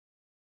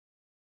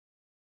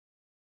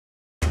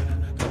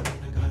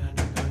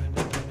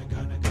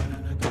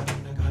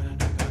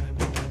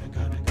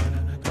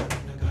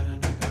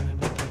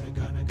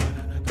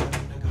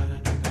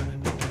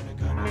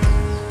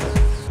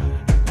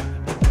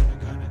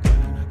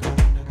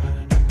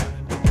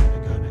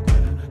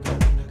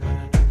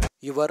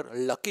Your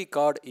lucky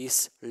card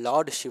is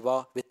Lord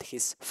Shiva with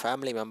his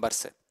family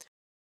members.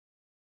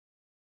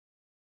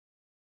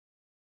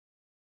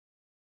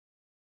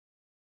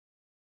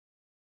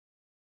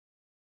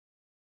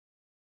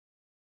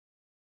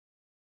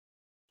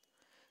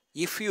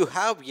 If you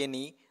have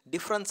any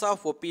difference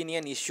of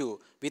opinion issue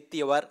with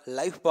your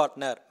life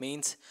partner,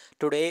 means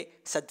today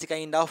such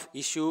kind of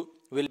issue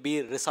will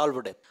be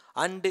resolved.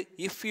 And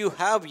if you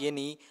have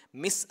any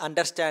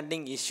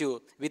misunderstanding issue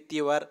with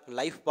your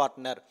life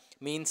partner,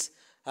 means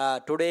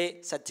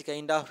today such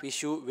kind of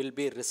issue will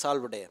be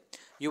resolved.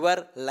 Your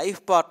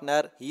life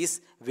partner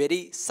is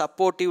very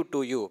supportive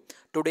to you.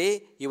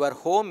 Today your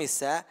home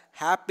is a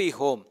happy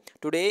home.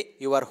 Today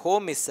your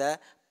home is a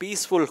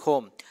peaceful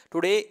home.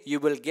 Today you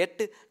will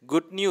get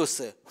good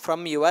news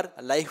from your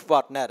life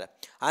partner,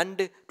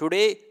 and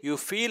today you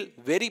feel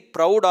very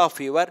proud of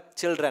your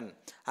children,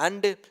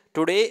 and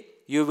today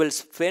you will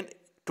spend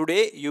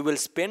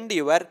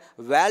your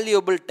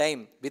valuable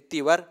time with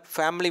your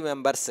family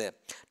members.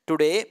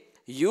 Today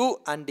you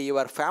and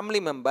your family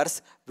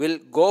members will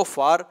go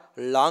for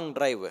long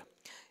drive.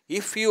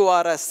 If you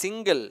are a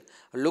single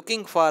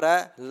looking for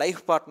a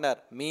life partner,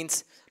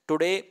 means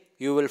today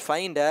you will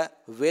find a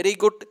very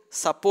good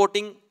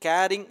supporting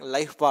caring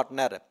life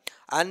partner.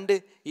 And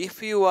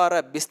if you are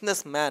a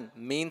businessman,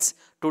 means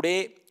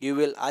today you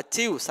will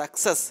achieve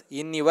success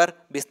in your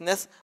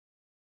business.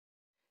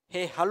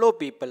 Hey, hello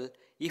people.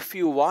 If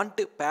you want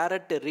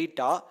Parrot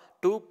Rita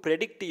to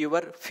predict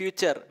your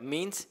future,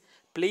 means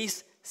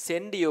please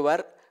send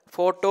your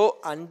photo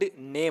and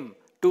name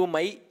to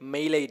my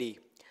mail ID.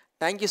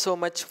 Thank you so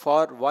much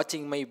for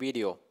watching my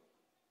video.